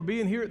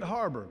Being here at the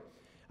Harbor.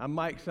 I'm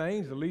Mike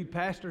Saines, the lead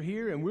pastor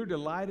here, and we're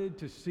delighted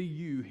to see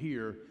you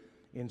here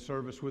in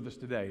service with us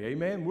today.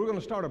 Amen. We're going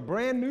to start a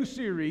brand new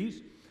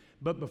series,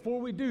 but before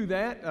we do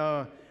that,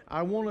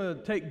 I want to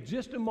take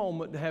just a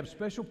moment to have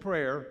special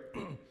prayer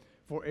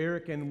for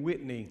Eric and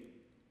Whitney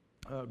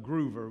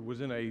Groover.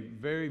 Was in a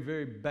very,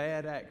 very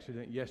bad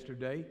accident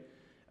yesterday.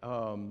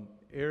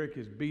 Eric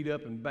is beat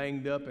up and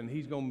banged up, and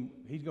he's going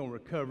to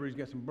recover. He's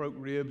got some broke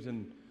ribs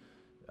and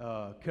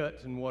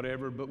cuts and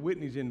whatever, but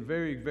Whitney's in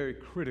very, very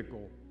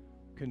critical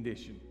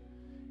condition.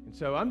 And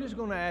so I'm just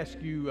going to ask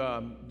you,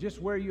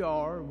 just where you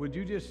are, would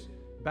you just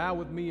bow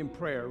with me in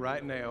prayer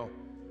right now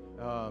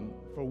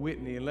for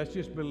Whitney, and let's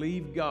just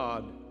believe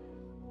God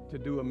to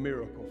do a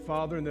miracle.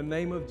 Father, in the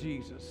name of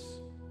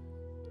Jesus,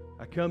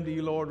 I come to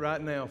you, Lord,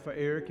 right now for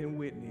Eric and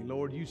Whitney.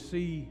 Lord, you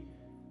see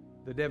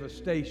the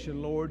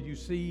devastation, Lord. You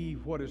see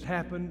what has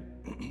happened.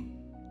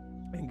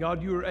 And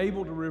God, you are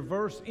able to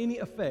reverse any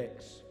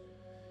effects.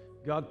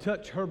 God,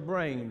 touch her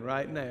brain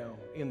right now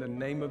in the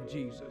name of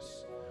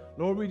Jesus.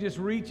 Lord, we just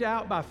reach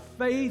out by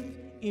faith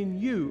in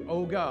you,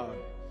 oh God.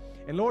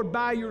 And Lord,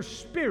 by your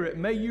Spirit,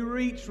 may you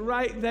reach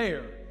right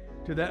there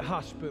to that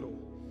hospital,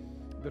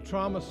 the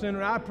trauma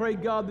center. I pray,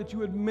 God, that you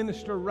would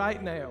minister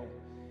right now.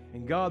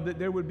 And God, that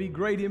there would be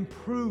great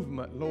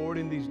improvement, Lord,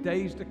 in these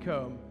days to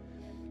come.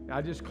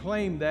 I just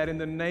claim that in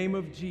the name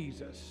of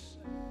Jesus.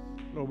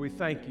 Lord, we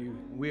thank you.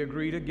 We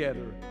agree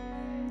together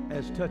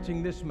as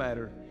touching this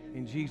matter.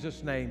 In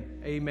Jesus' name,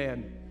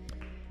 amen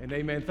and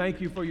amen.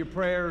 Thank you for your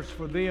prayers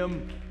for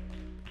them.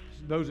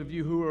 Those of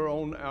you who are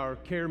on our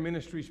Care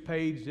Ministries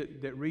page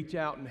that reach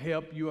out and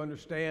help, you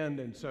understand.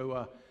 And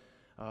so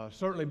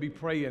certainly be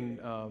praying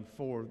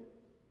for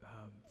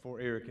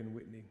Eric and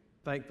Whitney.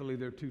 Thankfully,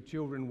 their two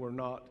children were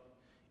not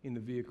in the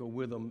vehicle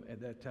with them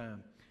at that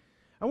time.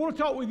 I want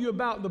to talk with you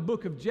about the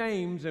book of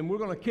James, and we're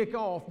going to kick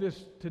off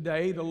this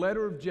today, the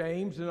letter of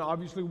James, and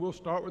obviously we'll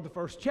start with the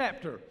first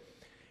chapter.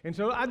 And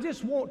so I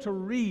just want to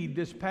read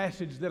this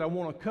passage that I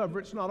want to cover.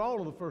 It's not all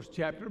of the first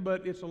chapter,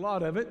 but it's a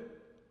lot of it.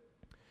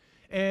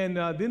 And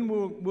then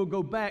we'll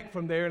go back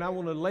from there, and I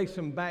want to lay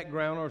some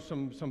background or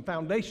some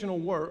foundational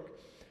work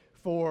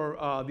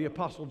for the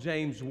Apostle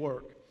James'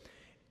 work.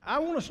 I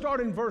want to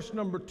start in verse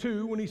number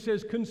 2 when he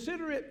says,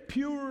 "Consider it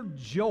pure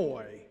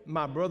joy,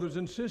 my brothers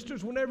and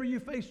sisters, whenever you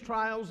face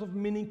trials of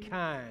many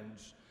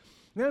kinds."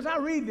 Now, as I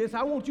read this,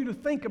 I want you to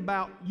think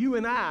about you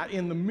and I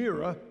in the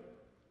mirror.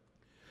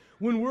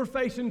 When we're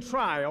facing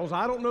trials,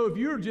 I don't know if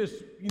you're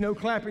just,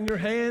 clapping your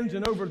hands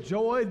and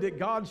overjoyed that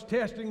God's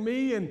testing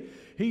me and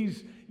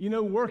He's,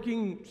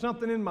 working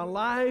something in my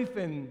life.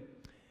 And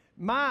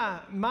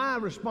my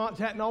response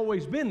hadn't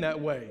always been that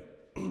way.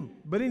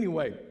 But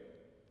anyway,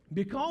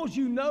 because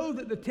you know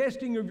that the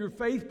testing of your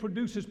faith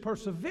produces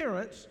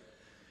perseverance,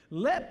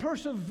 let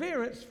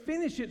perseverance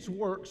finish its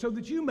work so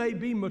that you may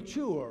be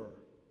mature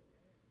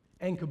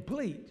and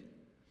complete,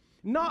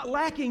 not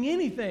lacking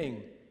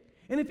anything.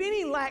 And if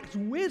any lacks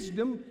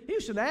wisdom,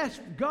 you should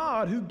ask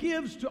God, who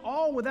gives to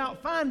all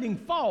without finding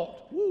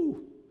fault.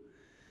 Woo!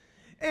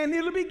 And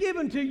it'll be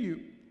given to you.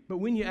 But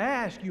when you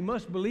ask, you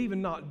must believe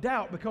and not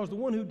doubt, because the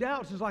one who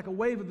doubts is like a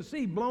wave of the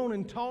sea, blown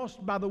and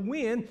tossed by the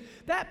wind.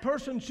 That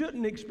person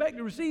shouldn't expect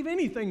to receive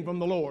anything from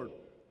the Lord.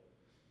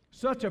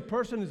 Such a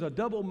person is a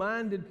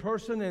double-minded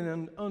person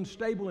and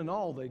unstable in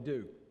all they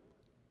do.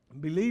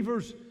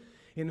 Believers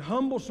in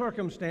humble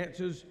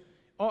circumstances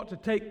ought to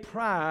take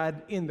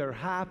pride in their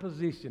high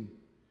position.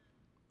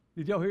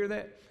 Did y'all hear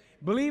that?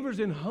 Believers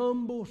in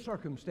humble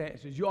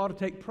circumstances, you ought to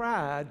take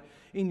pride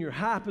in your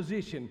high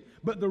position.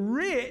 But the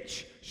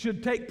rich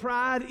should take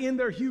pride in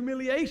their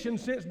humiliation,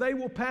 since they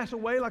will pass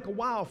away like a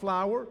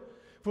wildflower.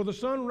 For the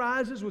sun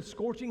rises with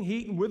scorching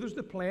heat and withers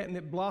the plant, and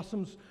it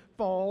blossoms,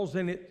 falls,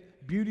 and its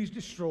beauty is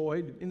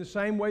destroyed. In the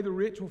same way, the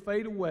rich will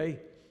fade away,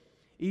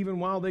 even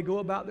while they go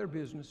about their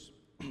business.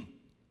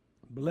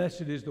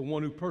 Blessed is the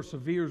one who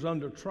perseveres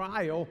under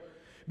trial,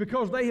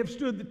 because they have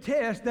stood the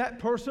test. That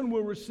person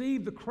will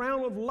receive the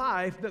crown of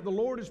life that the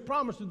Lord has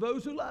promised to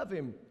those who love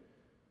Him.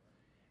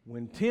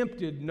 When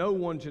tempted, no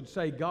one should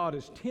say, "God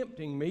is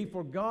tempting me,"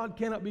 for God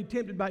cannot be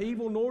tempted by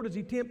evil, nor does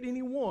He tempt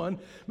anyone.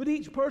 But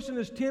each person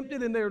is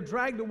tempted, and they are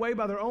dragged away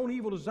by their own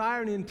evil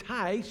desire and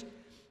enticed.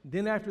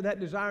 Then after that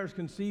desire is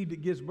conceived,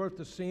 it gives birth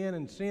to sin,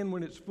 and sin,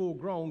 when it's full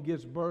grown,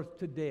 gives birth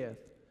to death.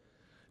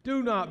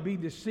 Do not be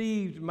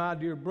deceived, my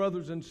dear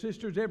brothers and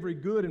sisters. Every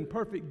good and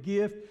perfect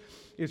gift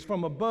is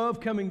from above,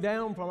 coming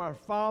down from our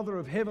Father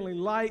of heavenly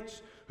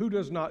lights, who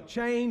does not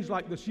change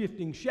like the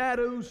shifting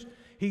shadows.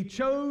 He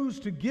chose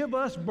to give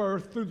us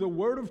birth through the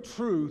word of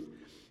truth,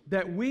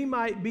 that we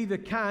might be the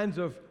kinds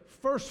of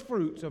first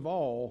fruits of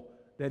all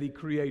that He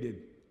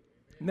created.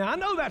 Now, I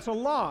know that's a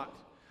lot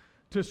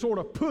to sort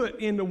of put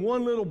into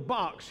one little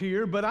box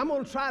here, but I'm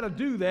going to try to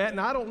do that, and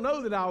I don't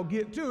know that I'll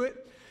get to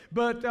it.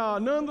 But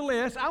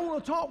nonetheless, I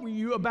want to talk with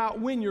you about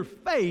when your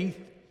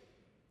faith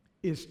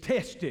is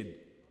tested.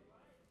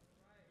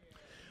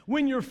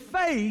 When your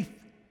faith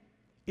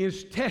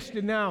is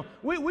tested. Now,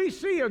 we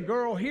see a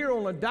girl here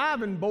on a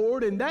diving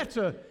board, and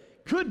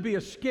could be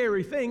a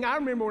scary thing. I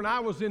remember when I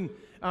was in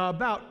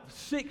about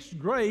 6th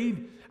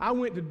grade, I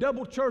went to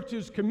Double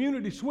Church's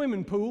community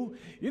swimming pool.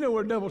 You know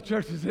where Double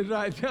Church's is,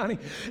 right, Johnny?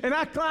 And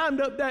I climbed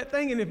up that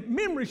thing, and if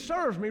memory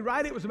serves me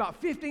right, it was about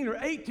 15 or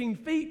 18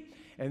 feet.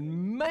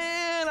 And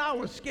man, I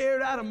was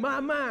scared out of my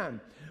mind.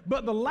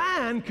 But the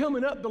line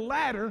coming up the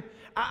ladder,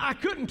 I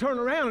couldn't turn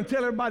around and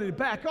tell everybody to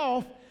back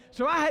off.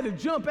 So I had to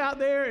jump out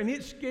there, and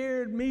it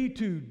scared me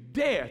to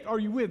death. Are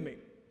you with me?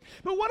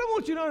 But what I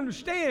want you to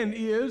understand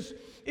is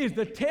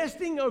the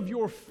testing of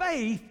your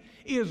faith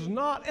is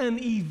not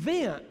an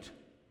event.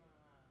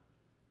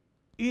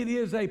 It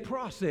is a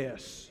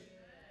process.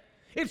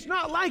 It's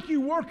not like you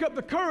work up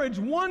the courage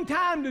one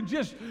time to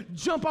just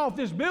jump off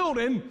this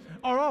building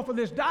or off of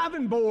this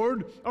diving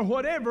board or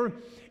whatever.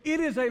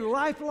 It is a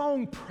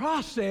lifelong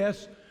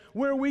process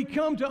where we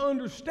come to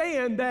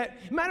understand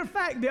that, matter of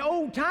fact, the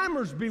old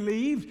timers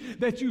believed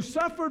that you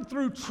suffered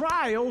through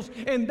trials,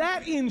 and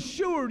that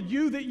ensured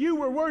you that you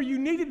were where you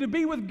needed to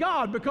be with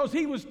God because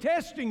He was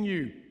testing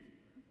you.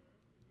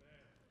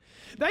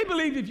 They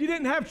believed if you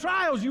didn't have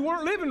trials, you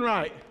weren't living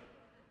right.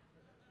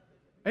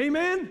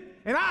 Amen?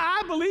 And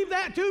I believe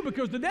that too,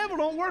 because the devil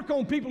don't work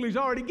on people he's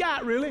already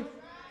got, really.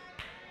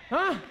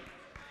 Huh?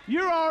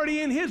 You're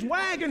already in his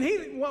wagon.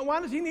 Why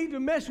does he need to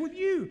mess with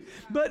you?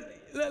 But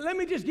let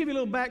me just give you a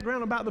little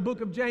background about the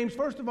book of James.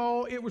 First of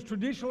all, it was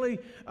traditionally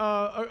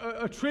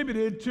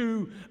attributed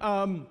to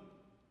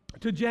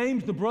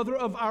James, the brother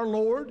of our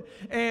Lord.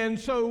 And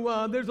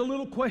so there's a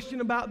little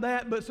question about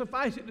that, but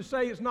suffice it to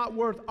say it's not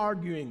worth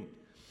arguing.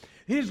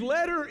 His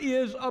letter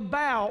is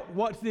about,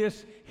 what's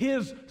this?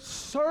 His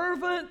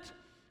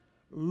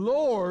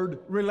servant-Lord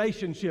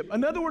relationship.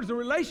 In other words, the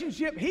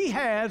relationship he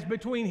has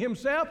between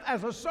himself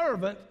as a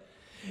servant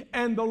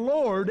and the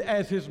Lord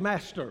as his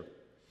master.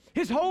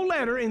 His whole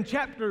letter in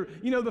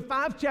the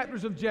 5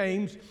 chapters of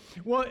James,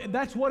 well,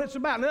 that's what it's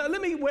about. Now,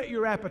 let me whet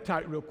your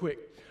appetite real quick.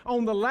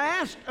 On the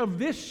last of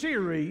this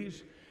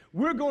series,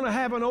 we're going to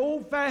have an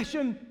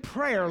old-fashioned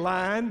prayer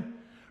line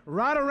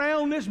right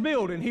around this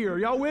building here.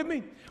 Y'all with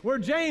me? Where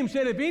James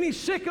said, if any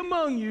sick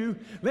among you,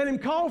 let him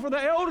call for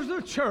the elders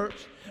of the church,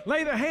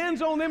 lay their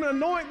hands on them and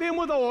anoint them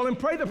with oil, and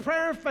pray the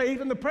prayer of faith,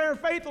 and the prayer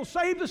of faith will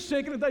save the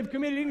sick, and if they've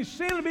committed any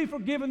sin, it'll be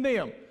forgiven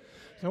them.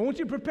 So I want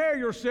you to prepare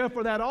yourself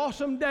for that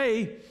awesome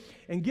day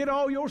and get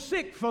all your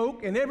sick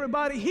folk and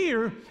everybody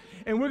here,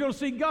 and we're going to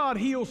see God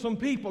heal some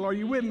people. Are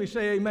you with me?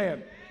 Say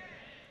amen.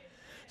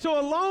 So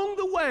along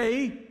the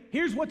way,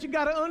 here's what you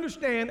got to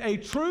understand. A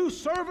true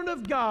servant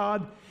of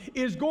God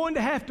is going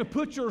to have to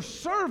put your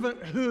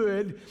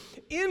servanthood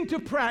into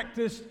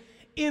practice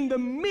in the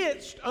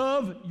midst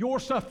of your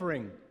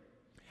suffering.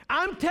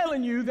 I'm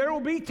telling you, there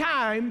will be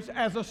times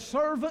as a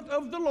servant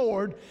of the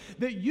Lord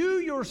that you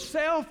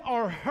yourself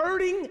are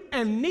hurting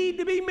and need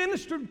to be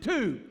ministered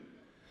to.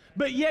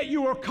 But yet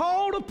you are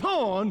called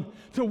upon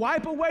to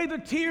wipe away the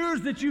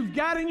tears that you've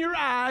got in your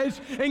eyes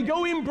and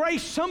go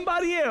embrace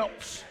somebody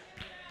else.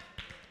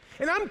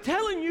 And I'm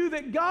telling you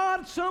that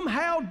God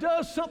somehow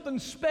does something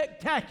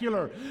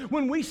spectacular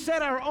when we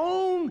set our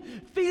own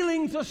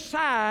feelings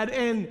aside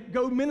and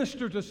go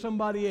minister to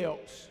somebody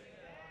else.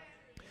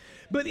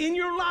 But in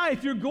your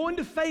life, you're going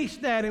to face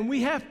that, and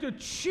we have to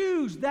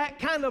choose that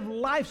kind of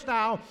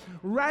lifestyle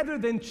rather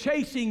than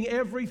chasing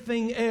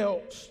everything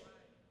else.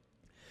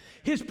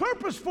 His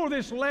purpose for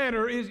this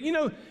letter is,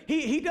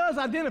 he does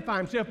identify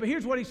himself, but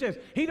here's what he says.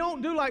 He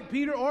don't do like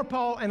Peter or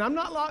Paul, and I'm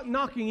not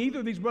knocking either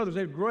of these brothers.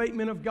 They're great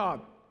men of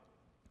God.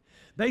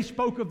 They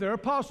spoke of their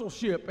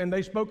apostleship, and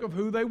they spoke of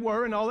who they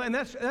were and all that, and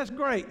that's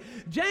great.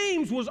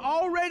 James was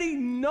already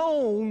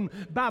known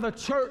by the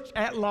church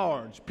at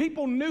large.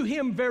 People knew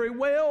him very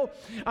well,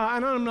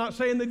 and I'm not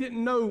saying they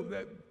didn't know,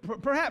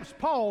 perhaps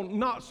Paul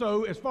not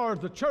so as far as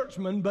the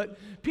churchmen, but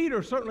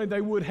Peter certainly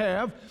they would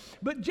have.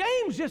 But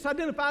James just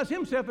identifies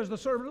himself as the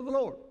servant of the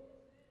Lord.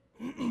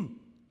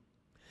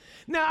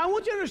 Now, I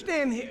want you to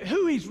understand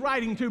who he's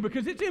writing to,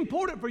 because it's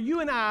important for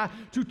you and I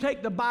to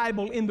take the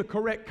Bible in the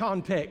correct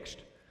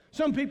context.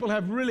 Some people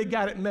have really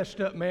got it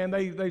messed up, man.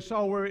 They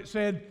saw where it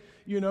said,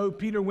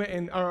 Peter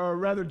went or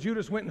rather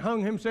Judas went and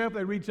hung himself.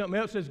 They read something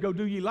else that says, go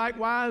do ye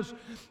likewise.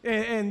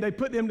 And they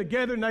put them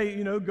together and they,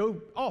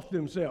 go off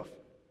themselves.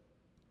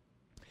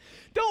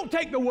 Don't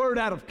take the word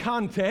out of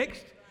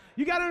context.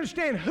 You got to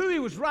understand who he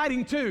was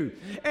writing to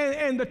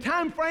and the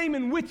time frame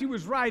in which he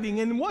was writing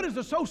and what is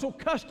the social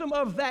custom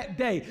of that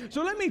day.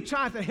 So let me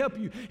try to help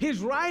you.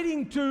 He's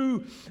writing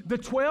to the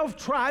 12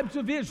 tribes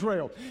of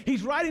Israel.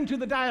 He's writing to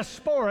the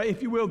diaspora,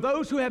 if you will,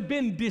 those who have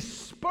been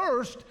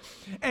dispersed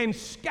and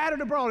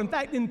scattered abroad. In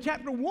fact, in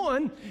chapter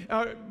 1,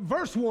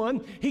 verse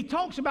 1, he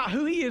talks about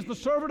who he is, the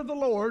servant of the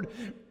Lord,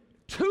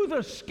 to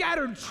the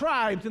scattered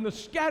tribes and the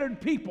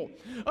scattered people.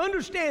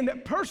 Understand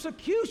that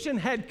persecution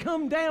had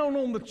come down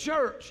on the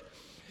church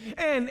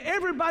and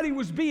everybody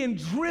was being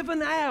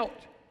driven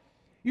out.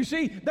 You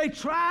see, they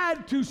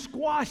tried to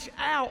squash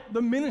out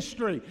the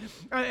ministry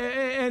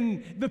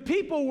and the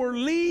people were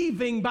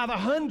leaving by the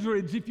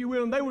hundreds, if you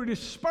will, and they were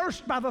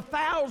dispersed by the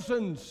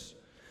thousands.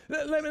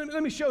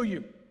 Let me show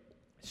you.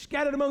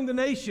 scattered among the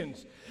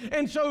nations.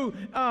 And so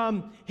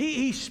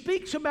he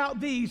speaks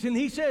about these, and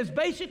he says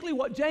basically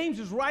what James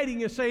is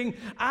writing is saying,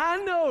 I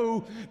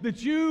know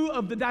that you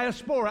of the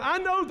diaspora, I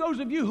know those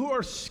of you who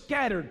are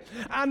scattered,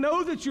 I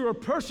know that you are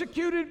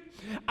persecuted,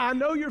 I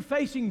know you're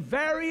facing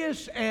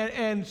various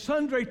and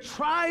sundry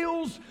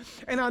trials,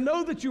 and I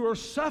know that you are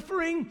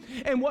suffering.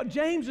 And what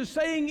James is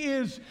saying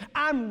is,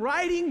 I'm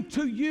writing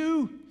to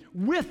you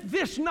with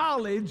this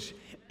knowledge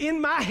in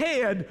my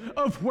head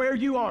of where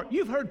you are.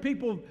 You've heard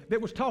people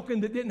that was talking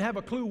that didn't have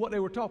a clue what they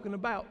were talking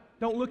about.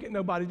 Don't look at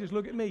nobody, just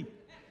look at me.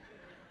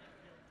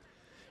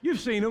 You've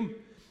seen them.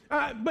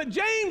 But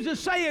James is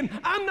saying,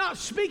 I'm not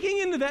speaking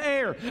into the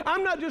air.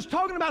 I'm not just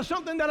talking about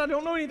something that I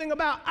don't know anything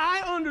about.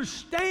 I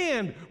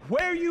understand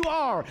where you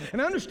are,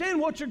 and I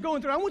understand what you're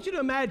going through. I want you to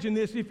imagine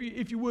this,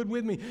 if you would,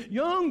 with me.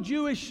 Young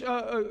Jewish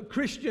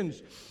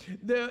Christians,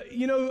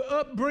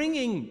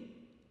 upbringing,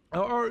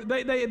 or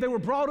they were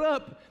brought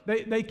up,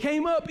 they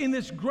came up in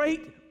this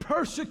great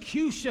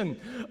persecution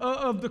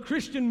of the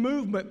Christian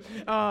movement.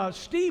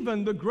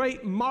 Stephen, the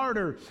great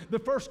martyr, the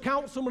first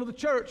councilman of the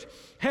church,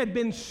 had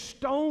been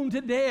stoned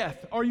to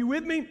death. Are you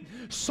with me?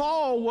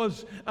 Saul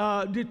was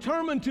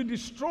determined to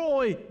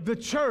destroy the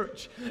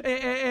church,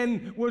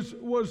 and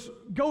was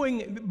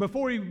going,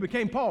 before he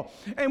became Paul,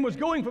 and was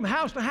going from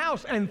house to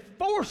house and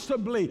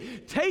forcibly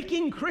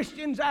taking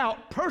Christians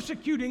out,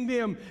 persecuting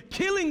them,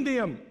 killing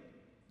them.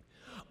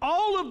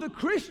 All of the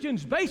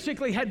Christians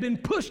basically had been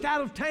pushed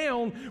out of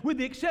town, with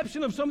the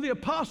exception of some of the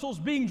apostles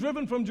being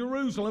driven from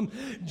Jerusalem.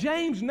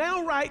 James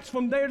now writes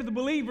from there to the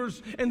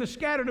believers and the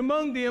scattered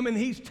among them, and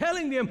he's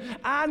telling them,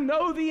 I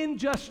know the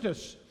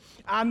injustice.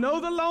 I know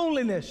the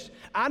loneliness.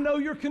 I know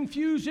your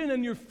confusion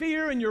and your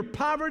fear and your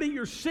poverty,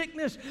 your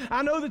sickness.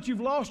 I know that you've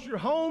lost your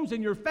homes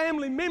and your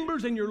family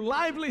members and your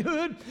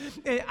livelihood.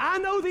 And I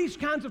know these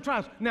kinds of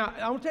trials. Now,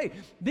 I want to tell you,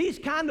 these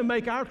kind of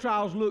make our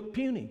trials look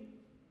puny.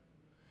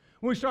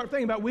 When we start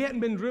thinking about, we hadn't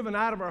been driven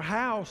out of our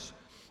house,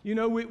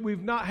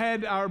 we've not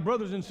had our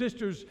brothers and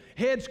sisters'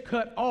 heads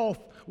cut off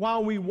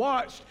while we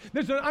watched.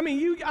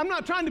 I'm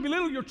not trying to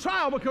belittle your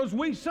trial, because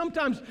we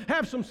sometimes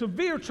have some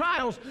severe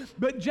trials,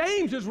 but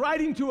James is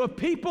writing to a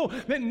people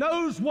that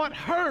knows what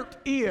hurt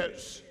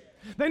is.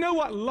 They know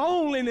what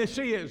loneliness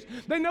is.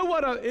 They know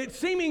what it's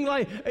seeming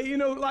like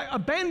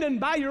abandoned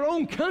by your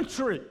own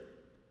country.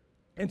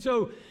 And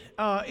so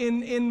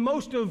in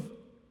most of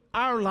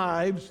our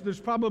lives, there's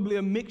probably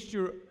a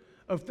mixture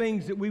of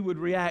things that we would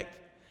react.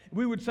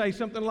 We would say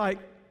something like,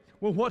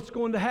 well, what's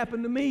going to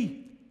happen to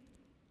me?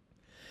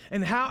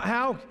 And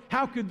how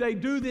could they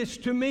do this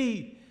to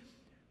me?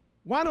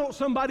 Why don't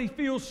somebody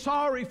feel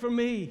sorry for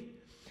me?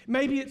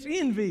 Maybe it's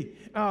envy.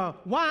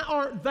 Why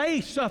aren't they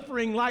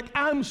suffering like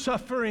I'm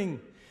suffering?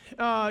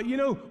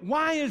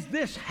 Why is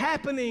this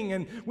happening?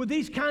 And with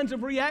these kinds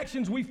of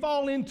reactions, we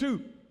fall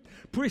into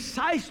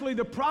precisely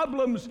the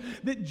problems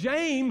that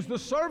James, the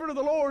servant of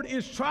the Lord,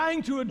 is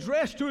trying to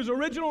address to his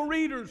original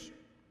readers.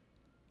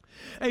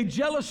 A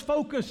jealous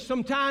focus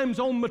sometimes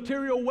on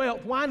material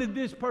wealth. Why did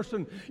this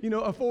person,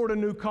 afford a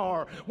new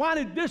car? Why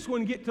did this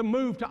one get to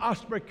move to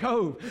Osprey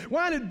Cove?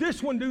 Why did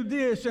this one do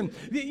this? And,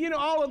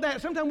 all of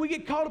that. Sometimes we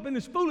get caught up in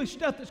this foolish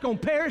stuff that's going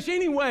to perish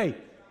anyway.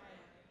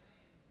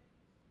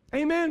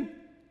 Amen?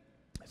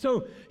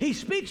 So he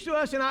speaks to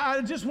us, and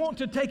I just want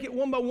to take it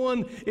one by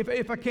one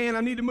if I can.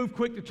 I need to move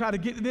quick to try to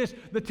get to this,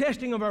 the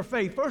testing of our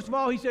faith. First of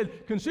all, he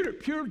said, consider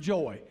it pure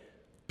joy.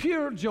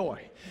 Pure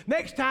joy.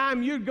 Next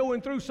time you're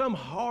going through some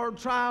hard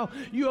trial,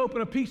 you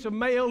open a piece of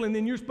mail, and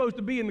then you're supposed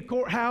to be in the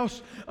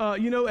courthouse,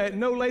 at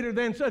no later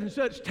than such and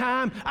such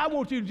time. I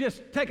want you to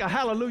just take a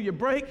hallelujah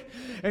break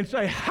and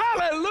say,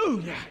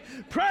 hallelujah,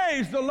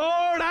 praise the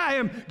Lord. I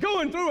am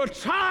going through a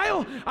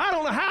trial. I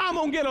don't know how I'm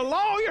going to get a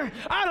lawyer.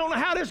 I don't know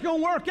how this is going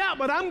to work out,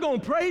 but I'm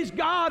going to praise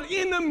God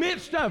in the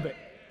midst of it.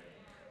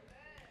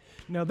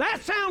 Now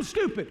that sounds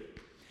stupid,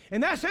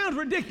 and that sounds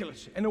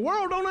ridiculous, and the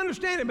world don't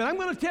understand it, but I'm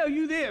going to tell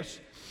you this.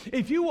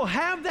 If you will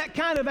have that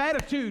kind of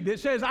attitude that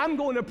says, I'm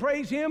going to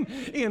praise Him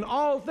in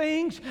all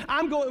things,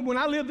 when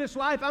I live this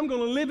life, I'm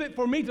going to live it.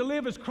 For me to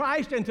live as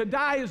Christ and to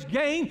die as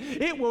gain,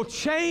 it will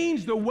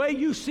change the way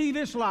you see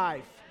this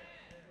life.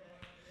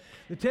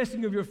 The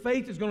testing of your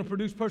faith is going to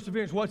produce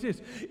perseverance. Watch this.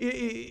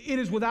 It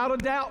is without a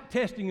doubt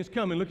testing is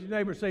coming. Look at your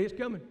neighbor and say, it's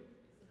coming.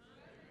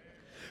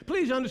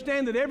 Please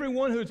understand that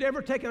everyone who's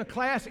ever taken a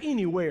class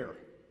anywhere,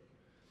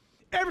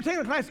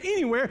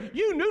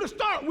 you knew to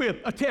start with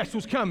a test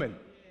was coming.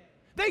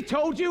 They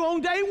told you on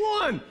day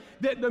one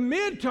that the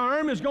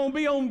midterm is going to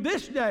be on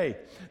this day.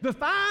 The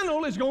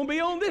final is going to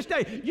be on this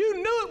day. You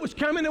knew it was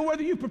coming, and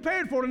whether you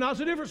prepared for it or not is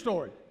a different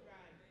story.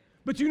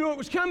 But you knew it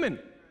was coming.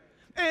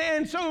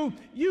 And so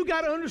you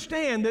got to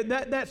understand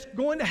that's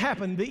going to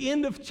happen, the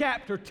end of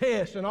chapter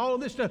test and all of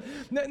this stuff.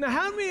 Now,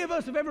 how many of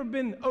us have ever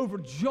been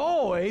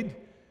overjoyed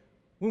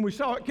when we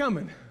saw it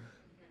coming?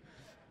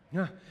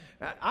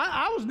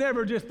 I was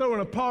never just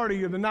throwing a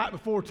party the night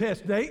before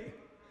test date.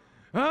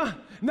 Huh?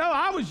 No,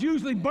 I was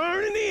usually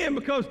burning in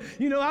because,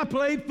 I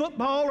played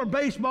football or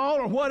baseball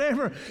or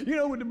whatever,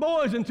 with the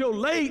boys until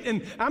late,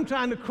 and I'm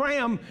trying to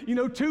cram,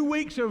 2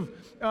 weeks of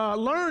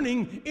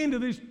learning into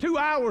these 2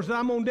 hours that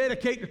I'm going to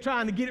dedicate to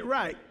trying to get it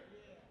right.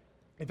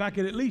 If I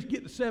could at least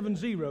get to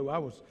 7-0, I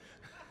was,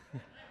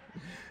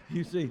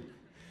 you see.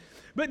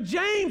 But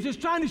James is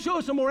trying to show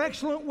us a more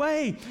excellent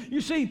way. You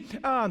see,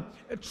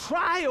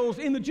 trials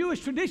in the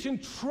Jewish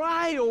tradition,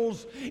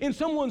 trials in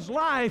someone's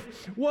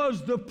life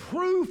was the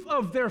proof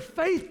of their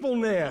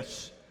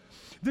faithfulness.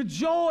 The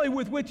joy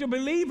with which a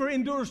believer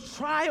endures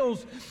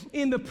trials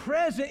in the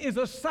present is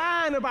a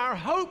sign of our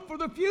hope for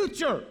the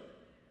future.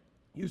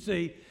 You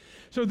see,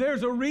 so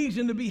there's a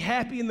reason to be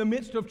happy in the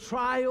midst of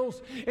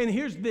trials. And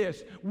here's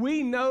this.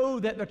 We know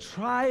that the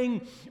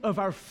trying of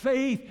our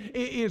faith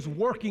is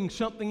working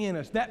something in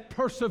us. That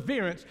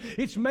perseverance,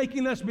 it's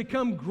making us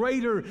become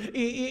greater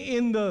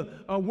in the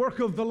work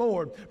of the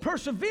Lord.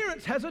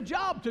 Perseverance has a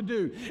job to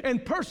do.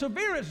 And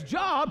perseverance'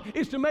 job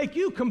is to make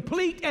you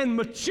complete and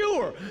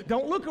mature.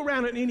 Don't look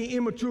around at any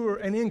immature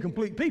and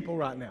incomplete people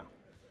right now.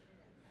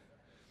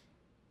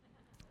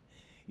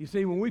 You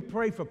see, when we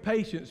pray for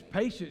patience,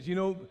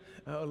 oh,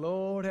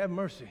 Lord have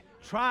mercy,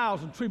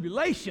 trials and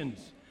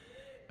tribulations.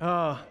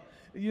 So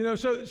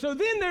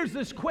then there's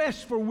this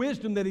quest for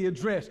wisdom that he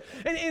addressed.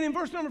 And in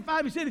verse number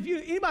 5, he said, if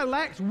anybody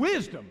lacks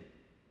wisdom,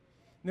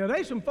 now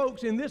there's some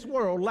folks in this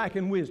world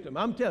lacking wisdom.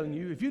 I'm telling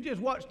you, if you just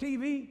watch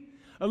TV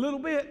a little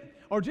bit,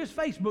 or just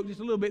Facebook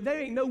just a little bit, there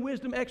ain't no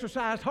wisdom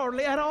exercised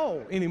hardly at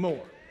all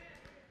anymore.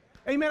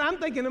 Amen. I'm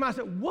thinking to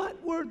myself,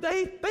 what were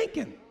they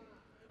thinking?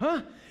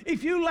 Huh?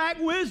 If you lack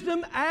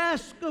wisdom,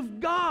 ask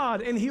of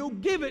God, and he'll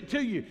give it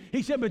to you.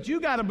 He said, but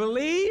you got to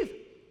believe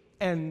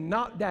and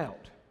not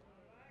doubt.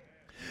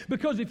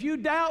 Because if you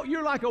doubt,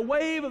 you're like a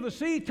wave of the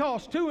sea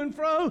tossed to and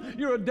fro.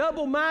 You're a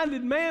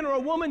double-minded man or a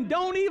woman.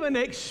 Don't even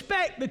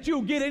expect that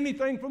you'll get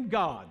anything from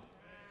God.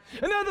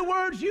 In other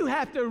words, you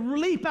have to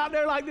leap out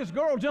there like this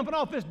girl jumping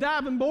off this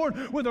diving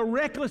board with a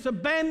reckless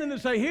abandon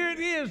and say, here it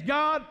is,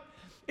 God.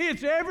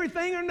 It's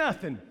everything or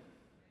nothing.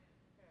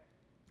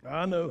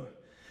 I know.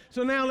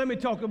 So now let me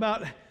talk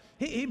about,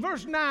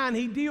 verse 9,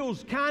 he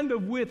deals kind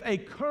of with a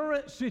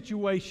current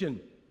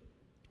situation.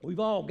 We've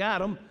all got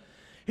them.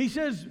 He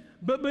says,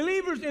 but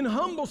believers in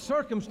humble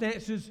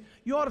circumstances,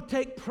 you ought to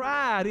take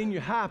pride in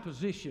your high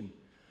position.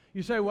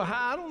 You say, well,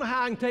 I don't know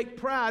how I can take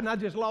pride and I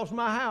just lost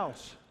my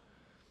house.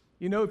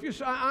 If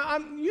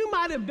you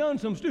might have done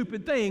some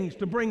stupid things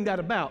to bring that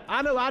about.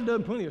 I know I've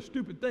done plenty of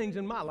stupid things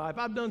in my life.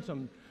 I've done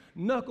some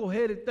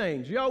knuckle-headed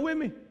things. Y'all with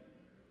me?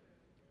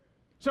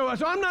 So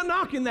I'm not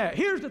knocking that.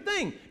 Here's the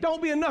thing.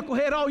 Don't be a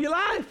knucklehead all your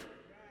life.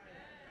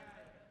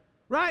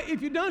 Right?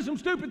 If you've done some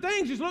stupid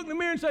things, just look in the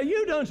mirror and say,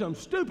 you've done some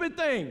stupid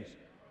things.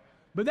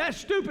 But that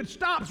stupid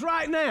stops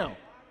right now.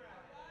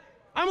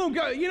 I'm going to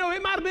go,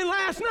 it might have been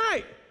last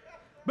night.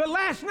 But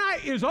last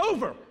night is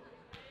over.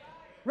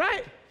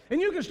 Right?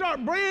 And you can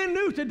start brand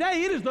new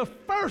today. It is the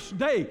first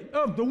day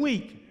of the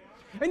week.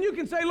 And you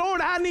can say, Lord,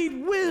 I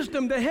need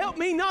wisdom to help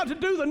me not to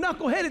do the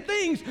knuckleheaded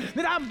things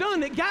that I've done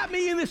that got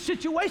me in this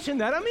situation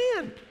that I'm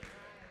in.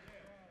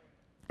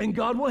 And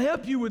God will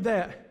help you with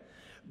that.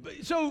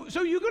 So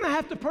you're going to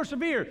have to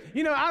persevere.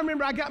 I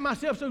remember I got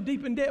myself so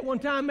deep in debt one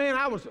time, man,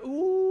 I was,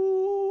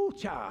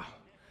 child.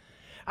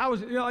 I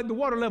was, like the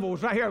water level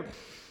was right here,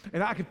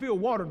 and I could feel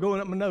water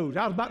going up my nose.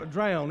 I was about to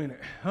drown in it,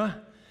 huh?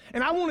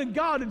 And I wanted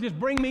God to just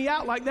bring me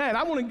out like that.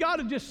 I wanted God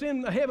to just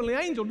send a heavenly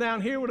angel down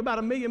here with about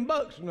 $1 million.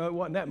 No, it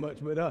wasn't that much,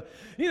 but,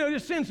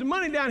 just send some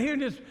money down here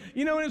and just,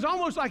 and it's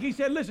almost like he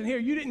said, listen here,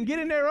 you didn't get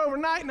in there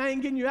overnight and I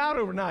ain't getting you out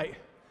overnight.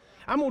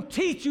 I'm going to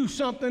teach you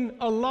something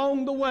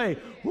along the way.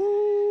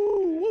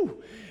 Woo,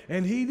 woo.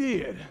 And he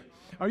did.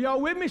 Are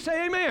y'all with me?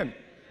 Say amen.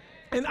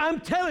 And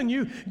I'm telling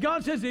you,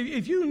 God says,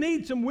 if you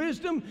need some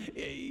wisdom,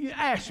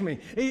 ask me.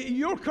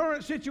 Your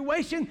current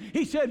situation,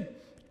 he said,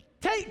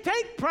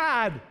 take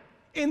pride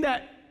in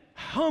that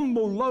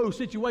humble, low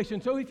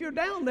situation. So if you're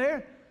down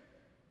there,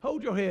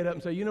 hold your head up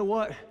and say, you know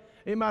what?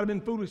 It might have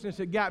been foolishness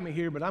that got me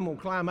here, but I'm going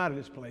to climb out of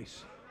this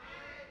place.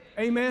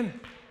 Amen?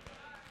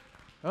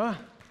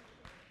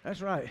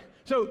 That's right.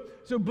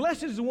 So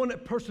blessed is the one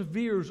that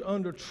perseveres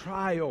under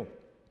trial.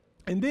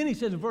 And then he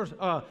says in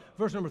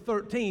verse number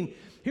 13,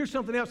 here's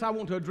something else I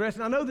want to address.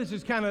 And I know this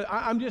is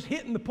I'm just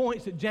hitting the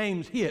points that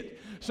James hit.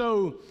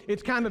 So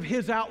it's kind of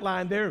his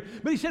outline there.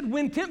 But he said,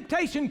 when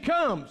temptation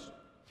comes,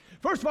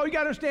 first of all, you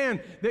got to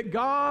understand that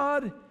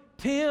God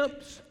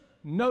tempts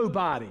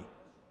nobody.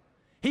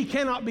 He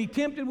cannot be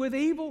tempted with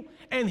evil,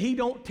 and he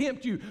don't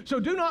tempt you. So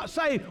do not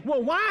say,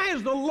 well, why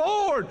has the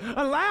Lord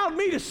allowed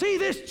me to see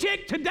this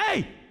chick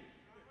today?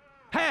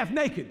 Half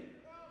naked.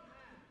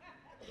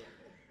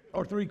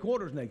 Or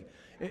 3/4 naked.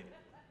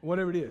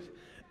 Whatever it is.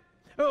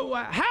 Oh,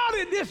 how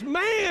did this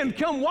man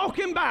come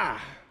walking by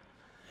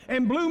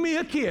and blew me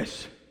a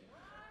kiss?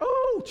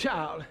 Oh,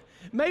 child.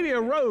 Maybe a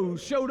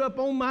rose showed up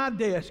on my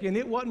desk and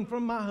it wasn't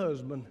from my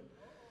husband.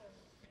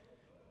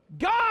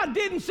 God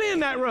didn't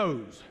send that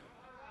rose.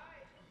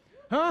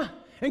 Huh?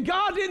 And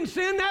God didn't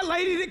send that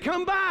lady that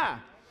come by.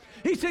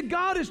 He said,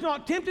 God is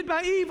not tempted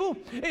by evil.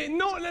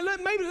 No,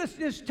 maybe let's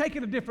just take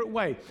it a different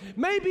way.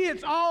 Maybe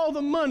it's all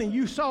the money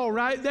you saw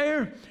right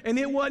there, and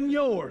it wasn't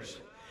yours.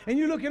 And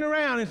you're looking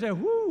around and say,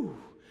 whoo,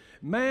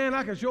 man,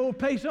 I can sure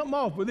pay something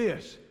off with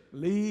this.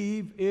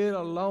 Leave it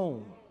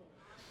alone.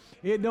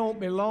 It don't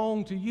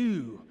belong to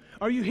you.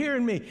 Are you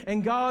hearing me?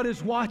 And God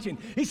is watching.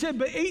 He said,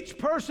 but each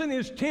person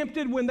is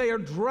tempted when they are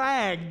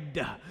dragged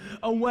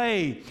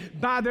away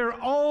by their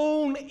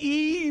own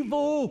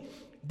evil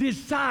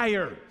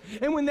desire.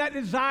 And when that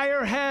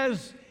desire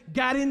has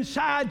got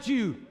inside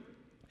you,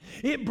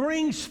 it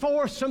brings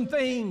forth some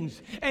things.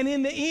 And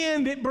in the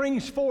end, it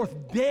brings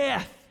forth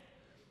death.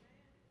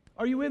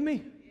 Are you with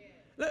me?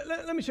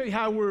 Let me show you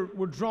how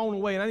we're drawn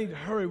away. And I need to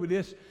hurry with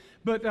this.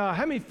 But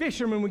how many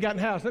fishermen we got in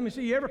the house? Let me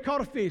see. You ever caught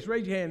a fish?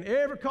 Raise your hand.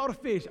 Ever caught a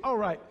fish? All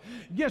right.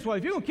 Guess what?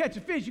 If you're going to catch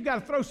a fish, you got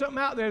to throw something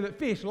out there that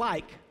fish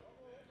like.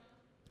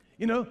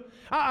 You know?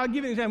 I'll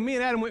give you an example. Me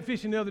and Adam went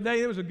fishing the other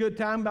day. It was a good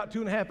time. About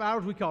 2.5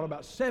 hours. We caught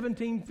about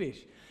 17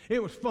 fish.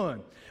 It was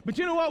fun. But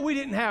you know what? We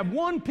didn't have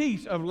one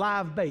piece of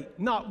live bait.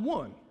 Not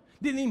one.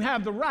 Didn't even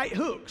have the right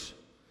hooks.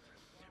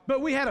 But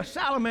we had a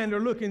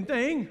salamander-looking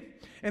thing.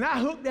 And I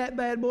hooked that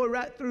bad boy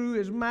right through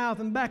his mouth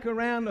and back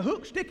around. The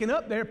hook sticking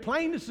up there,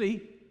 plain to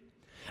see.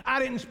 I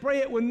didn't spray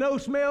it with no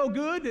smell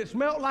good. It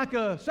smelled like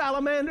a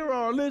salamander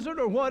or a lizard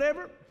or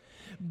whatever.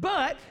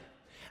 But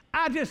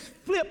I just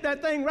flipped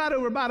that thing right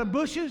over by the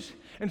bushes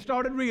and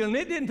started reeling.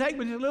 It didn't take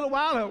but just a little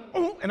while,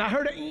 and I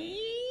heard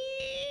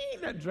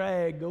it, that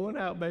drag going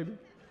out, baby.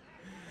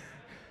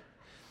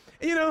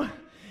 You know,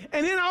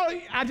 and then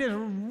I just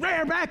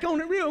rear back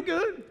on it real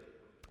good.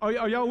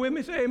 Are y'all with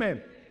me? Say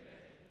amen.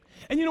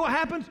 And you know what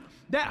happens?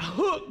 That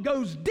hook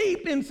goes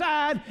deep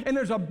inside, and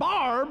there's a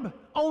barb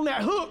on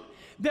that hook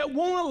that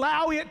won't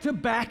allow it to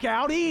back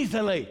out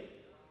easily.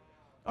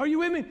 Are you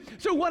with me?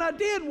 So what I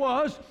did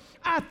was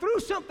I threw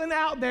something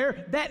out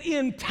there that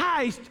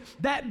enticed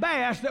that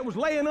bass that was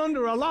laying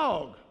under a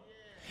log.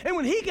 And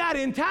when he got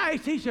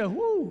enticed, he said,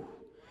 whoo,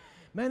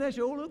 man, that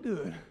sure look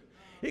good.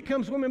 It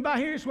comes swimming by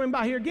here, swim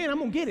by here again, I'm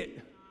going to get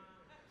it.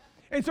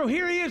 And so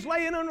here he is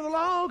laying under the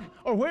log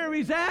or where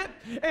he's at,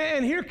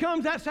 and here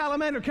comes that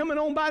salamander coming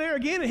on by there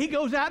again, and he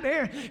goes out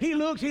there, he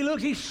looks,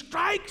 he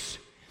strikes,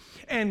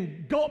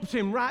 and gulps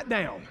him right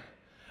down.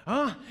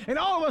 And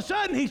all of a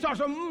sudden, he starts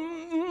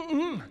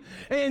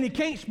and he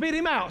can't spit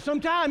him out.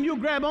 Sometimes you'll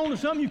grab onto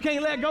something you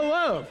can't let go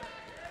of.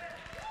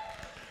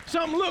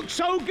 Something looks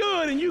so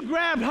good, and you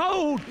grabbed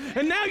hold,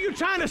 and now you're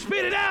trying to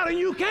spit it out, and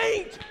you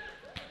can't.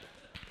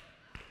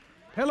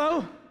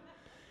 Hello?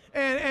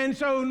 And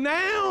so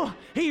now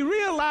he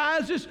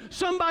realizes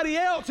somebody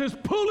else is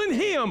pulling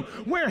him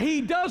where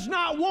he does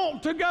not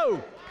want to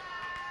go.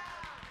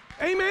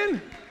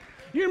 Amen?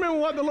 You remember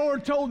what the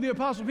Lord told the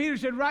Apostle Peter? He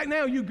said, right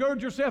now you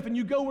gird yourself and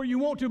you go where you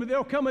want to, but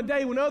there'll come a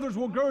day when others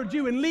will gird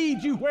you and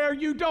lead you where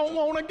you don't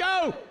want to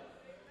go.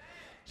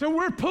 So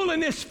we're pulling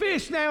this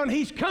fish now, and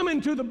he's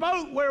coming to the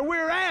boat where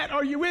we're at.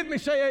 Are you with me?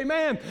 Say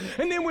amen.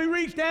 And then we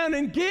reach down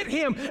and get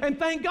him, and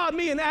thank God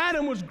me and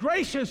Adam was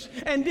gracious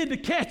and did the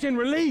catch and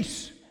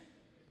release.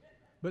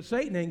 But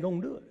Satan ain't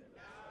going to do it.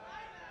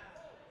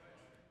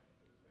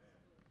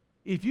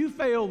 If you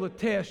fail the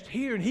test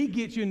here and he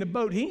gets you in the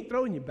boat, he ain't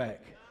throwing you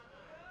back.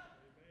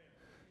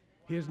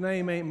 His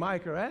name ain't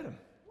Mike or Adam.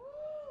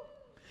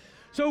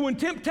 So when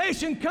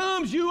temptation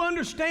comes, you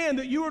understand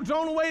that you are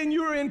drawn away and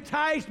you are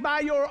enticed by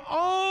your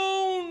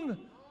own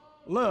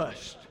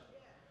lust.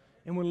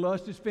 And when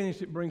lust is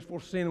finished, it brings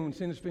forth sin. And when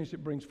sin is finished,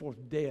 it brings forth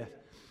death.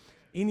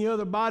 Any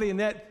other body in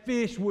that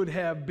fish would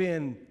have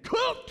been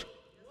cooked.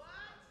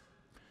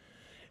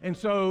 And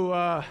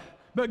so,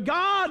 but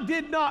God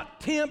did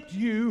not tempt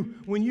you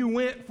when you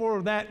went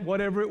for that,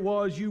 whatever it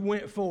was you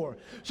went for.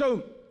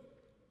 So,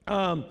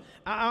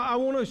 I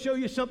want to show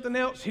you something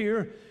else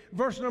here.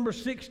 Verse number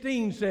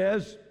 16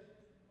 says,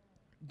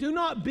 do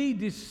not be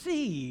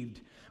deceived,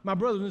 my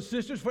brothers and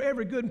sisters, for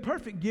every good and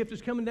perfect gift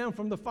is coming down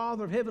from the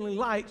Father of heavenly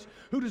lights,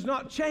 who does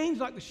not change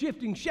like the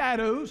shifting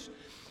shadows.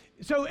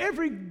 So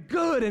every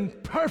good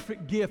and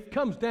perfect gift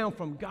comes down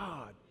from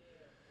God.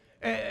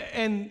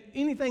 And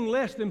anything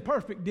less than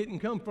perfect didn't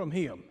come from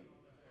him.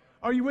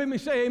 Are you with me?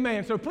 Say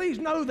amen. So please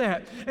know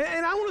that.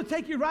 And I want to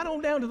take you right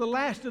on down to the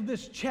last of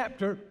this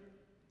chapter.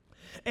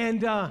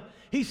 And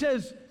he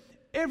says,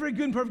 every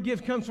good and perfect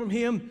gift comes from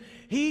him.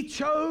 He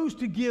chose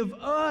to give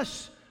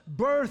us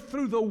birth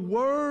through the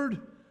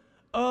word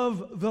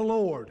of the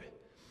Lord.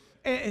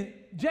 And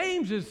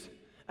James is,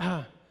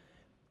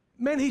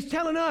 he's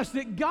telling us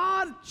that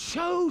God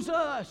chose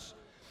us.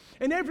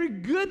 And every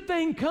good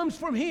thing comes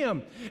from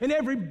him. And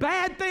every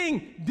bad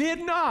thing did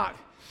not.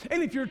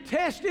 And if you're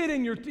tested,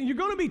 and you're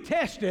going to be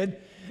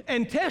tested,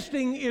 and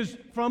testing is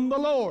from the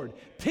Lord.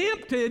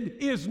 Tempted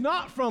is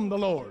not from the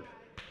Lord.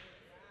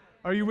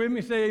 Are you with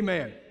me? Say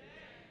amen.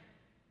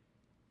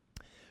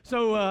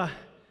 So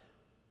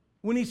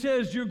when he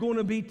says you're going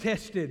to be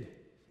tested,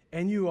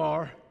 and you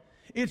are,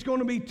 it's going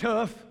to be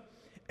tough,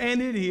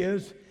 and it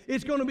is.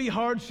 It's going to be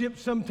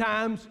hardships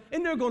sometimes,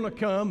 and they're going to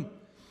come.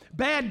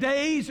 Bad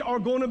days are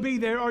going to be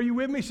there. Are you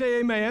with me? Say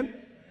amen.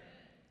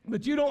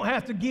 But you don't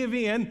have to give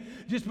in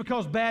just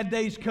because bad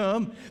days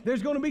come.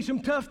 There's going to be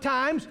some tough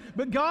times,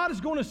 but God is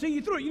going to see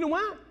you through it. You know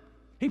why?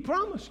 He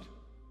promised,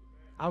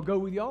 I'll go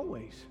with you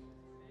always,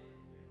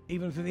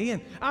 even to the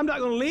end. I'm not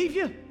going to leave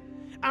you.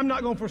 I'm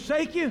not going to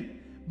forsake you,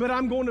 but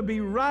I'm going to be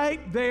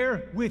right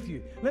there with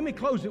you. Let me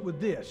close it with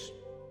this.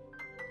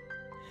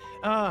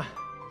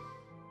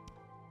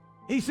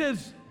 He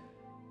says,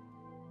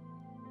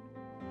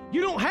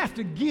 you don't have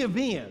to give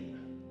in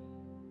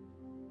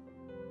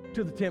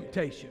to the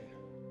temptation.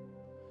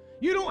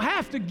 You don't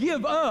have to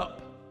give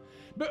up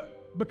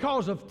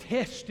because of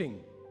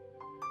testing.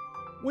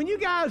 When you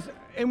guys,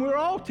 and we're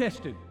all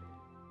tested,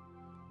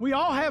 we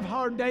all have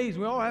hard days,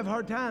 we all have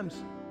hard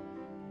times.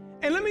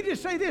 And let me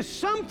just say this,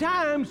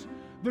 sometimes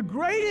the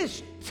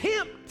greatest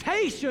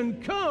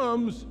temptation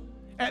comes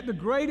at the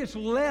greatest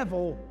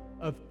level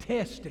of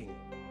testing.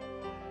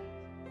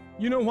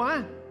 You know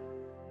why?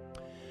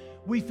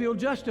 We feel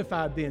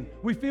justified then.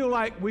 We feel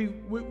like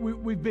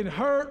we've been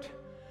hurt,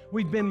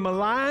 we've been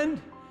maligned.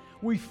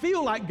 We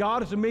feel like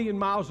God is a million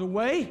miles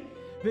away,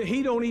 that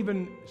He don't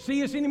even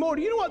see us anymore.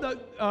 Do you know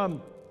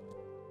what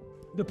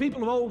the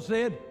people of old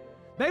said?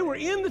 They were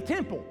in the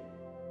temple.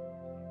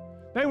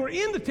 They were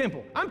in the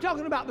temple. I'm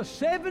talking about the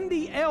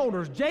 70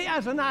 elders,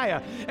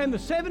 Jaazaniah, and the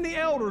 70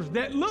 elders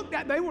that looked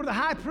at, they were the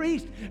high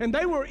priest, and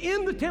they were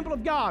in the temple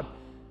of God,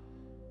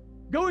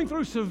 going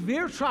through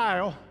severe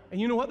trial, and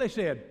you know what they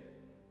said?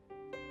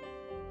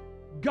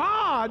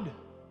 God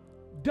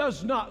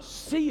does not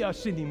see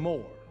us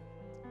anymore.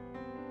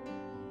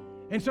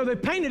 And so they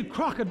painted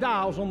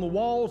crocodiles on the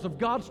walls of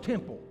God's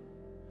temple,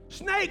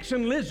 snakes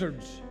and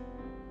lizards,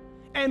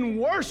 and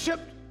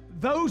worshiped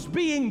those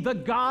being the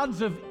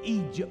gods of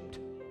Egypt.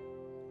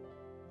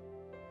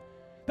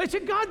 They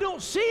said, God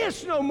don't see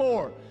us no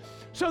more.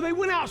 So they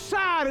went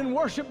outside and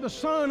worshiped the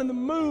sun and the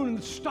moon and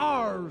the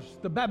stars,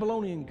 the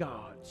Babylonian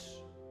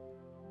gods.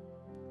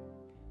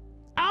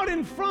 Out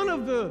in front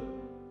of the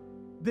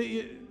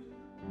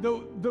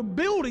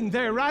building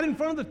there, right in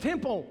front of the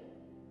temple,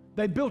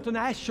 they built an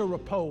Asherah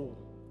pole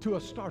to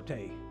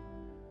Astarte.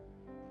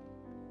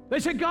 They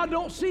said, God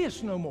don't see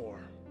us no more.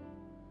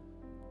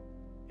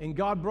 And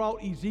God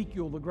brought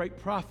Ezekiel, the great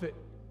prophet,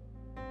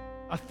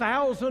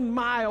 1,000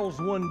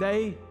 miles one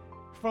day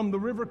from the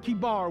river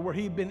Kibar, where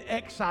he had been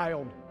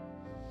exiled.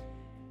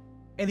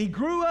 And he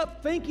grew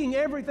up thinking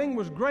everything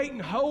was great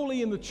and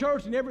holy in the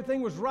church and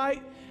everything was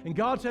right. And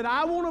God said,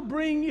 I want to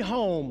bring you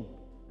home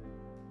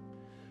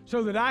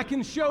so that I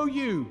can show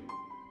you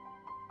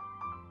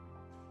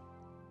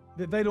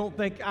that they don't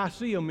think I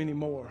see them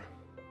anymore.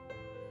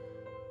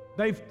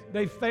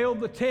 They've failed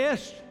the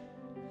test.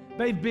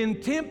 They've been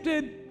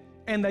tempted,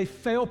 and they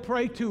fell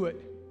prey to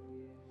it.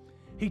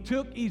 He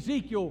took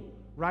Ezekiel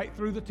right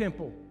through the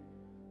temple,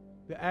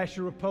 the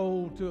Asherah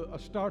pole to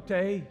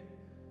Astarte.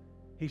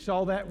 He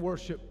saw that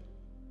worship,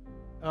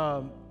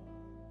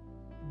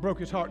 broke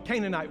his heart.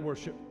 Canaanite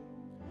worship.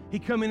 He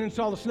come in and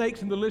saw the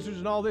snakes and the lizards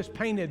and all this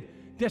painted,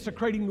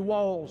 desecrating the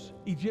walls,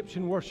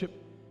 Egyptian worship.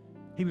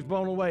 He was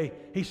blown away.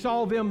 He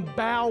saw them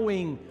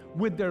bowing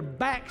with their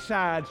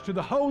backsides to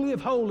the Holy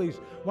of Holies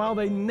while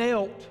they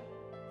knelt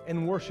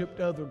and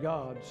worshiped other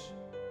gods.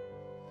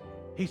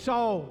 He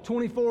saw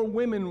 24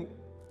 women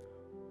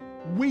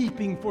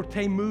weeping for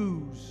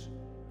Tammuz,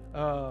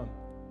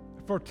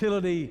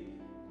 fertility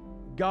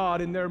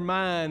god in their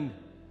mind,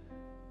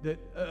 that,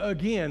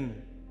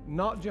 again,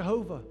 not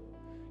Jehovah.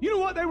 You know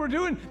what they were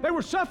doing? They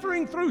were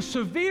suffering through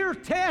severe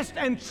tests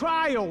and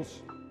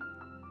trials.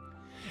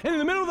 And in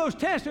the middle of those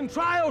tests and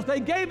trials, they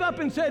gave up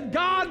and said,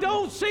 God,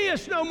 don't see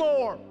us no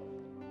more.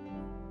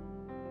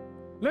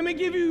 Let me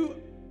give you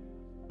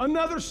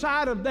another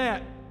side of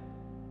that,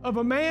 of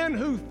a man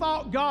who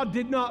thought God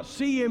did not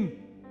see him,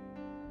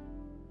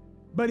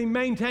 but he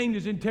maintained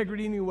his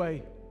integrity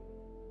anyway.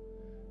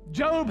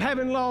 Job,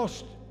 having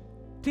lost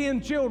 10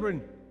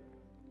 children,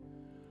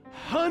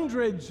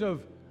 hundreds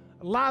of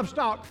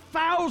livestock,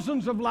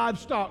 thousands of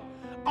livestock,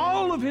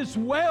 all of his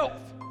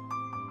wealth.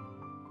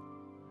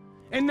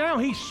 And now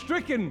he's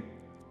stricken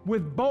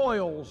with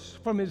boils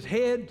from his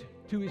head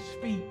to his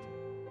feet,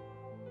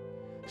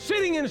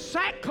 sitting in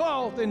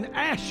sackcloth and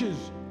ashes,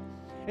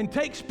 and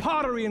takes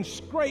pottery and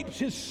scrapes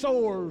his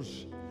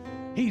sores.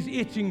 He's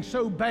itching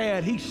so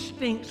bad. He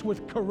stinks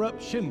with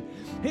corruption.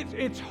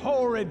 It's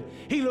horrid.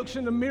 He looks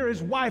in the mirror.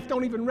 His wife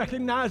don't even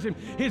recognize him.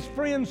 His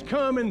friends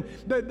come and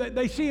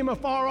they see him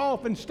afar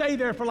off and stay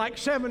there for like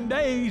 7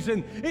 days.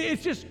 And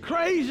it's just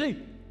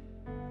crazy.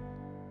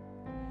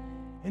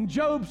 And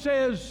Job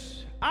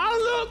says, I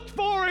looked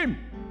for him.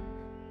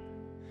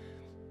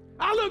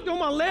 I looked on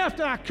my left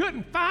and I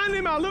couldn't find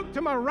him. I looked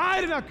to my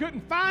right and I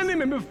couldn't find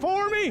him. And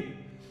before me,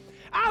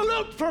 I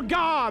looked for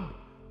God.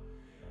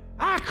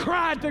 I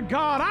cried to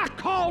God. I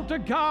called to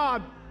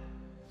God.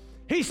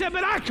 He said,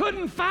 but I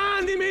couldn't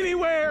find him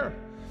anywhere.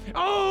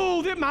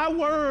 Oh, that my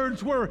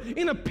words were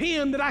in a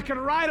pen, that I could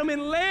write them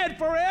in lead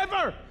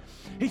forever.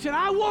 He said,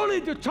 I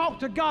wanted to talk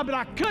to God, but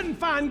I couldn't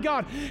find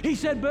God. He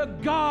said,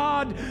 but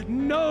God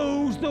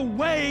knows the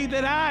way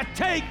that I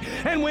take,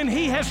 and when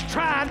He has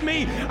tried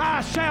me,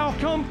 I shall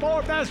come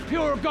forth as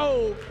pure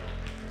gold.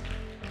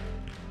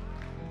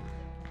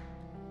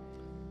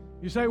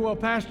 You say, well,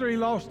 Pastor, he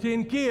lost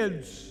 10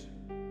 kids.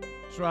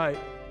 That's right.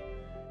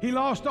 He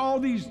lost all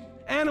these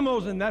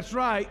animals, and that's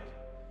right.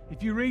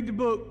 If you read the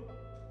book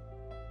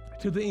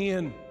to the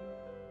end,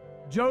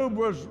 Job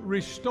was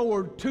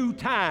restored 2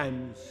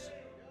 times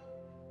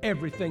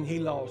everything he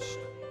lost.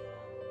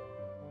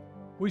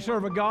 We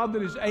serve a God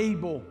that is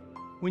able.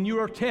 When you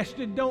are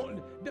tested,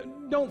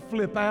 don't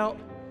flip out.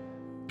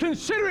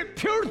 Consider it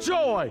pure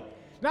joy.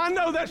 Now, I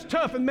know that's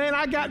tough, and man,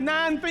 I got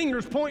 9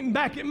 fingers pointing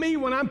back at me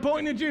when I'm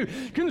pointing at you.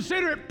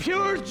 Consider it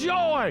pure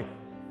joy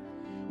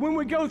when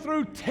we go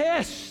through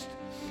tests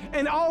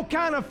and all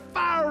kind of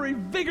fiery,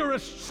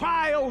 vigorous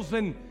trials,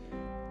 and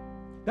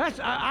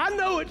I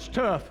know it's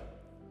tough,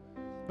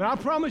 but I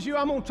promise you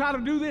I'm going to try to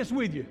do this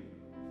with you.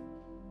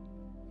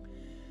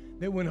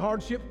 That when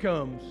hardship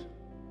comes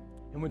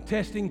and when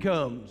testing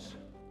comes,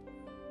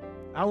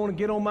 I want to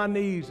get on my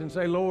knees and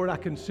say, Lord, I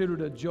consider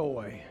it a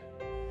joy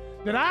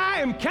that I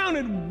am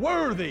counted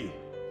worthy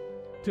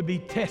to be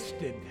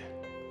tested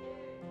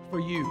for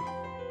you.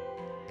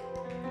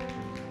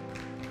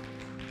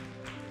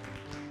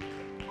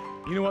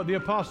 You know what the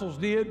apostles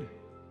did?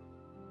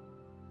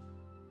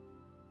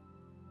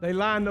 They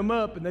lined them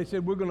up and they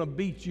said, we're going to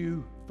beat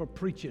you for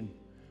preaching.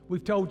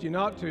 We've told you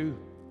not to.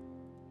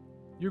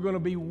 You're going to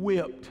be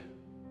whipped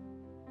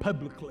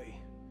publicly.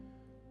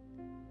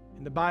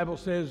 And the Bible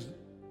says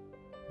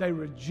they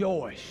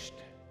rejoiced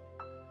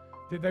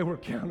that they were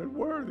counted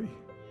worthy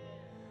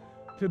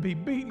to be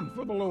beaten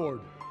for the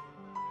Lord.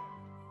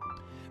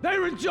 They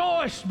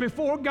rejoiced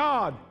before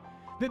God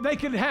that they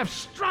could have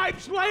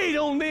stripes laid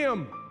on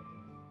them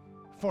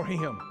for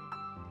Him.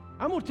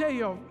 I'm going to tell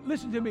you,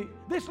 listen to me,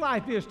 this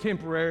life is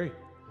temporary.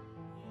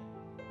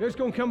 There's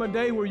going to come a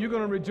day where you're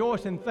going to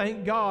rejoice and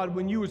thank God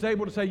when you was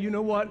able to say, you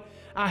know what,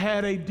 I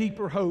had a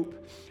deeper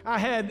hope. I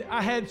had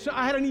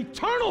an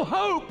eternal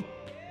hope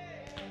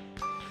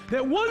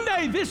that one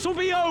day this will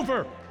be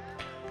over.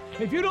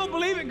 If you don't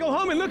believe it, go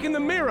home and look in the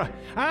mirror.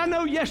 I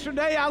know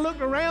yesterday I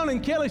looked around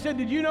and Kelly said,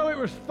 did you know it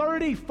was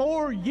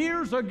 34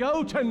 years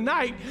ago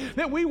tonight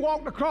that we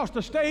walked across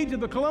the stage of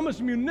the Columbus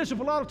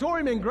Municipal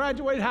Auditorium and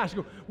graduated high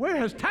school? Where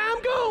has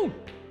time gone?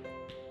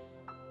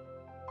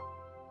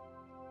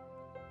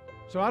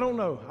 So I don't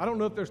know. I don't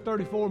know if there's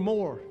 34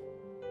 more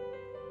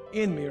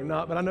in me or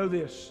not, but I know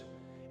this.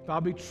 If I'll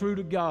be true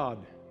to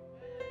God,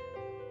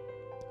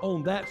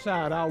 on that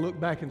side, I'll look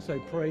back and say,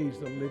 praise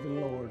the living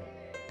Lord.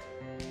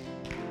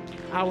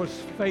 I was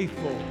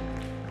faithful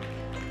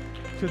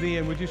to the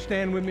end. Would you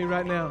stand with me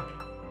right now?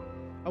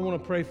 I want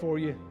to pray for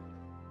you.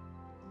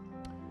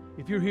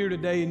 If you're here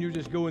today and you're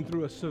just going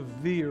through a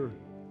severe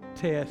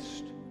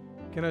test,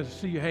 can I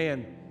see your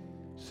hand?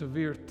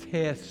 Severe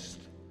test.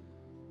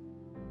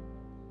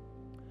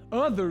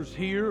 Others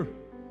here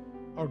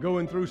are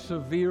going through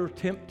severe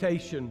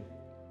temptation.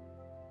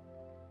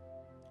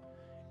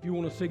 If you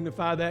want to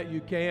signify that, you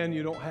can.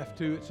 You don't have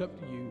to. It's up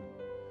to you.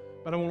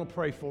 But I want to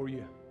pray for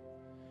you.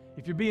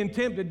 If you're being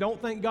tempted,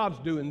 don't think God's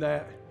doing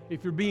that.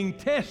 If you're being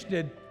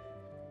tested,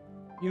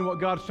 you know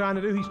what God's trying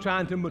to do? He's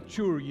trying to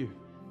mature you.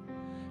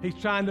 He's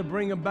trying to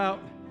bring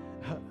about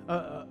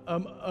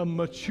a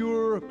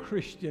mature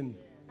Christian.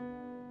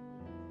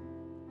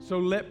 So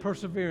let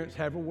perseverance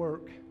have a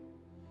work.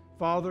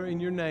 Father, in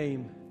your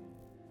name,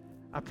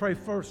 I pray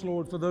first,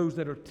 Lord, for those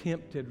that are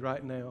tempted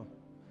right now.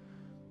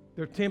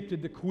 They're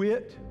tempted to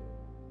quit.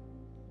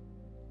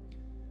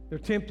 They're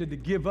tempted to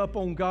give up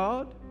on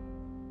God.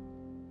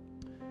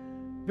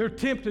 They're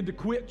tempted to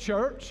quit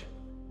church.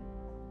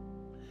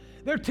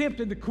 They're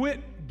tempted to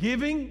quit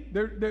giving.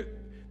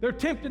 They're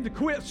tempted to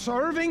quit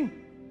serving,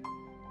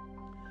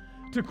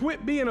 to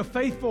quit being a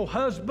faithful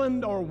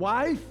husband or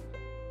wife,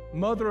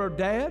 mother or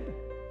dad.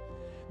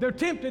 They're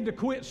tempted to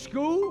quit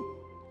school.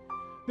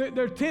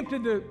 They're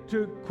tempted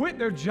to quit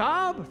their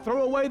job,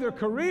 throw away their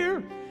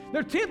career.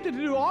 They're tempted to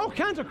do all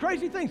kinds of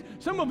crazy things.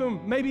 Some of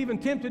them may be even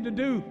tempted to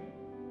do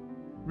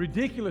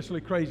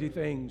ridiculously crazy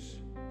things,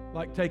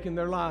 like taking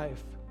their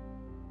life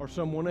or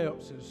someone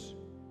else's.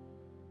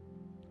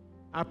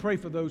 I pray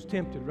for those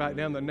tempted right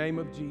now in the name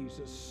of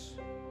Jesus.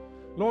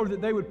 Lord,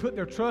 that they would put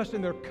their trust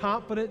and their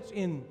confidence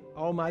in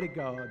Almighty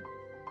God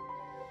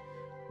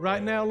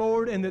right now,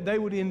 Lord, and that they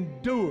would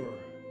endure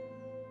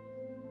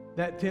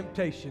that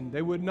temptation.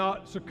 They would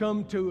not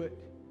succumb to it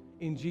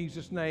in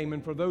Jesus' name.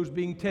 And for those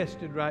being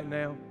tested right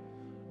now,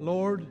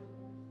 Lord,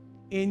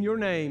 in your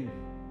name,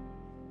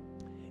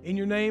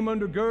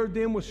 undergird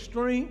them with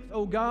strength,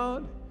 oh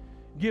God.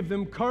 Give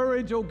them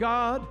courage, oh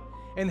God,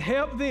 and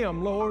help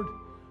them, Lord,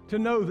 to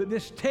know that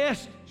this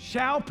test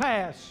shall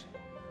pass,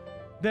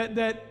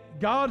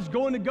 that God's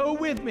going to go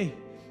with me,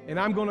 and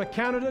I'm going to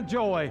count it a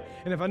joy.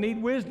 And if I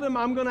need wisdom,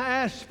 I'm going to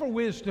ask for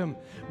wisdom.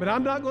 But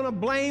I'm not going to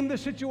blame the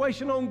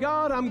situation on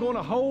God. I'm going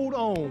to hold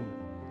on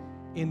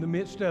in the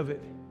midst of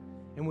it.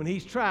 And when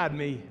He's tried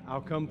me,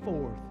 I'll come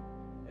forth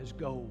as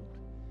gold.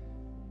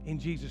 In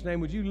Jesus'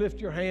 name, would you lift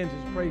your hands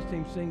as the praise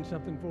team sings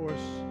something for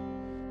us?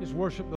 Just worship the